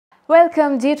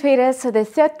Welcome, dear traders. The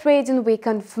third trading week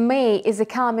of May is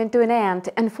coming to an end.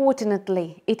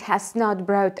 Unfortunately, it has not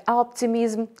brought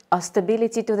optimism or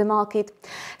stability to the market.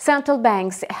 Central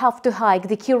banks have to hike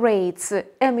the key rates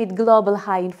amid global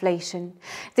high inflation.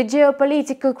 The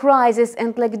geopolitical crisis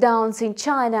and lockdowns in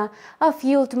China have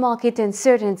fueled market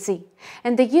uncertainty.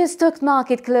 And the US stock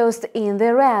market closed in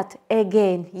the red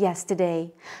again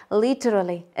yesterday,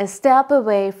 literally a step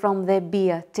away from the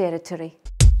bear territory.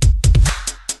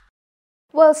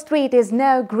 Wall Street is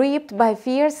now gripped by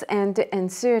fears and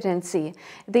uncertainty.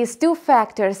 These two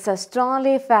factors are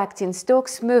strongly affecting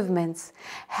stocks' movements.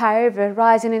 However,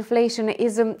 rising inflation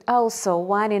is also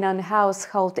weighing on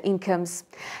household incomes.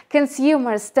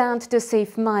 Consumers stand to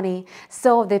save money,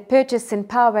 so the purchasing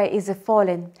power is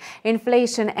falling.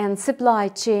 Inflation and supply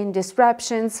chain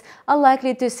disruptions are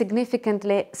likely to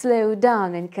significantly slow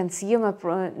down a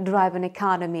consumer-driven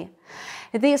economy.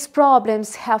 These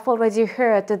problems have already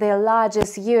hurt the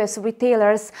largest U.S.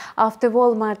 retailers after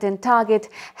Walmart and Target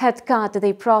had cut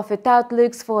their profit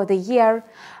outlooks for the year.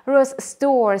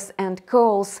 Stores and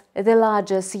Kohl, the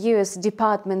largest U.S.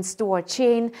 department store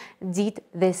chain, did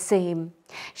the same.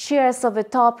 Shares of the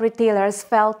top retailers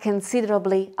fell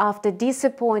considerably after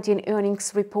disappointing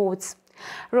earnings reports.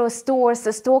 Stores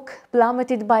stock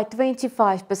plummeted by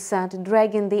 25%,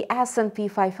 dragging the S&P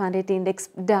 500 index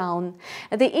down.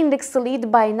 The index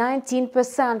slid by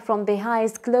 19% from the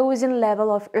highest closing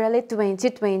level of early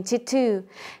 2022,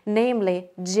 namely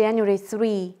January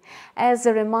 3. As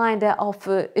a reminder of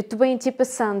a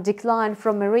 20% decline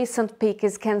from a recent peak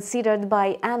is considered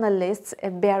by analysts a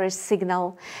bearish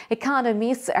signal.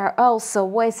 Economists are also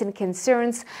voicing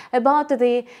concerns about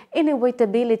the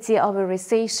inevitability of a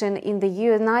recession in the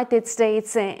United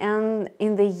States and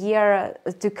in the year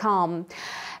to come.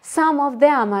 Some of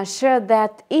them are sure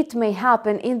that it may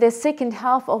happen in the second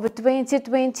half of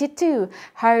 2022.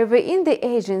 However, in the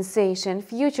Asian session,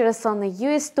 futures on the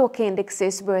US stock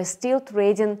indexes were still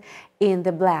trading in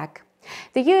the black.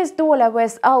 The US dollar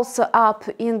was also up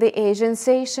in the Asian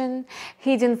session,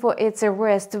 heading for its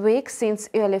worst week since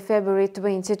early February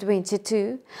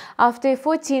 2022, after a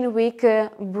 14-week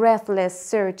breathless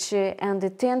surge and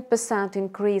a 10%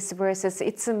 increase versus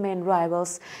its main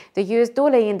rivals. The US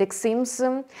dollar index seems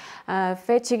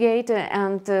fatigued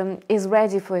and is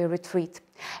ready for a retreat.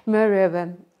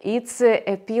 Moreover, its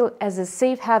appeal as a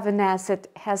safe haven asset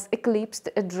has eclipsed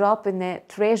a drop in the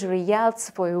Treasury yields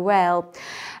for a while.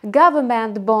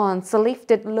 Government bonds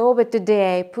lifted lower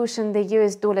today, pushing the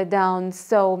US dollar down,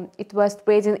 so it was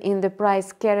trading in the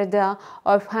price corridor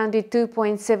of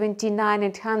 102.79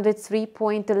 and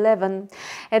 103.11.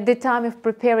 At the time of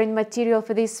preparing material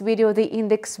for this video, the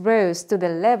index rose to the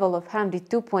level of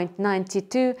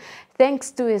 102.92, thanks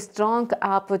to a strong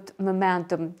upward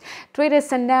momentum.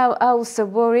 Traders are now also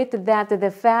worried that the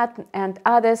Fed and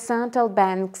other central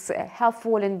banks have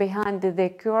fallen behind the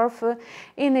curve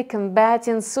in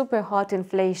combating super hot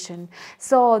inflation,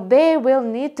 so they will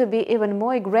need to be even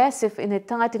more aggressive in a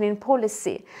tightening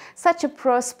policy. Such a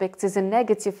prospect is a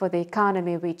negative for the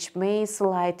economy, which may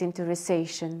slide into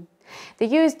recession. The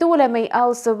US dollar may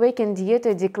also weaken due to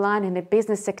a decline in the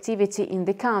business activity in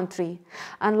the country.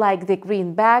 Unlike the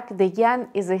greenback, the yen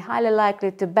is highly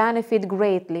likely to benefit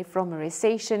greatly from a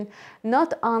recession,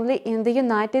 not only in the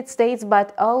United States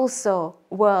but also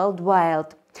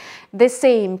worldwide. The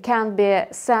same can be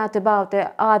said about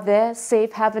the other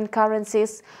safe haven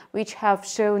currencies, which have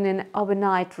shown an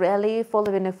overnight rally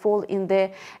following a fall in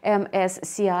the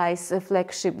MSCI's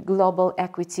flagship global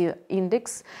equity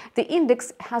index. The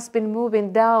index has been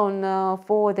moving down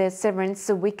for the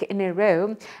 7th week in a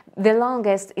row, the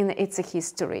longest in its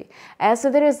history. As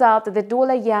a result, the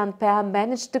dollar-yen pair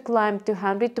managed to climb to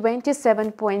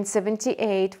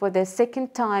 127.78 for the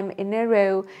second time in a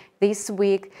row this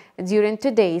week. During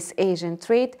today's Asian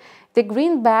trade, the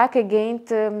greenback regained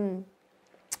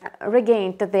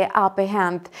the upper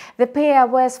hand. The pair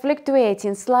was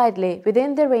fluctuating slightly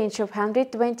within the range of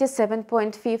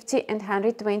 127.50 and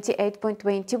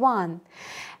 128.21.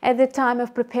 At the time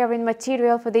of preparing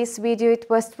material for this video, it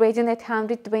was trading at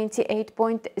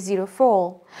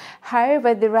 128.04.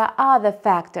 However, there are other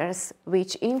factors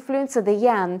which influence the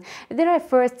yen. There are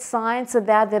first signs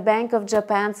that the Bank of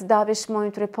Japan's dovish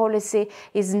monetary policy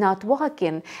is not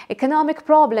working. Economic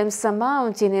problems are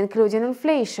mounting, including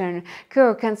inflation,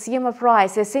 core consumer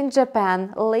prices in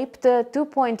Japan leaped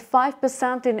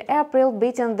 2.5% in April,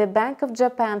 beating the Bank of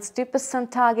Japan's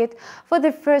 2% target for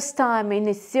the first time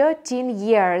in 13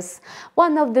 years.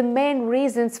 One of the main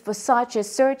reasons for such a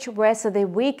surge was the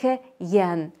weaker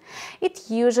yen. It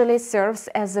usually serves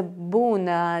as a boon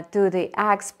to the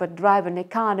export-driven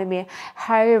economy.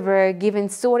 However, given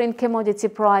soaring commodity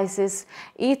prices,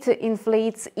 it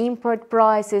inflates import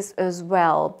prices as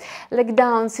well.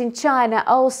 Lockdowns in China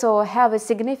also have a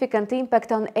significant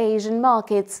impact on Asian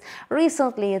markets.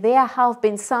 Recently, there have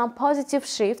been some positive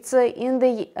shifts in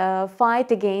the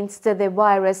fight against the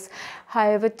virus.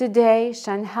 However, today,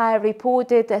 Shanghai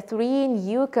reported 3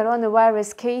 new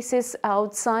coronavirus cases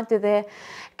outside the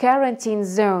quarantine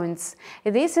zones.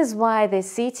 This is why the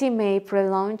city may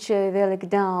prolong the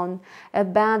lockdown,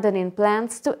 abandoning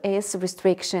plans to ease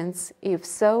restrictions. If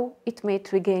so, it may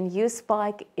trigger a new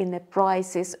spike in the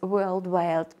prices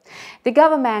worldwide. The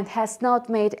government has not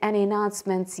made any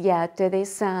announcements yet. They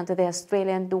said the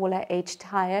Australian dollar edged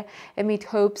higher amid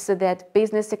hopes that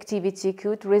business activity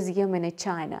could resume in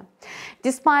China.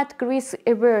 Despite risk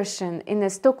aversion in the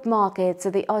stock markets,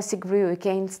 the Aussie grew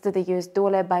against the US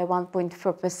dollar by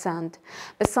 1.4%.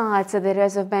 Besides, the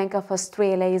Reserve Bank of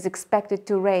Australia is expected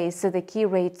to raise the key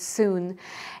rate soon.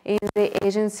 In the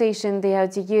Asian session, the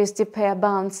AUD-USD pair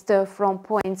bounced from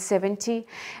 0.70.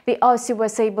 The Aussie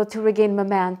was able to regain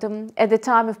momentum. At the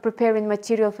time of preparing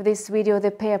material for this video,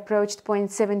 the pair approached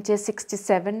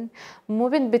 0.7067,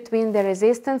 moving between the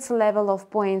resistance level of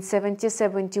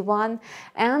 0.7071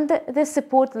 and the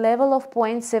support level of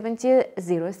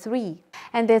 0.7003.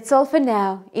 And that's all for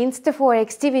now.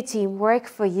 InstaForex TV team work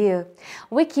for you.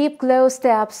 We keep close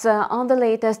tabs on the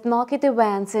latest market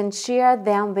events and share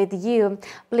them with you.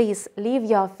 Please leave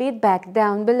your feedback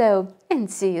down below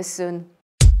and see you soon.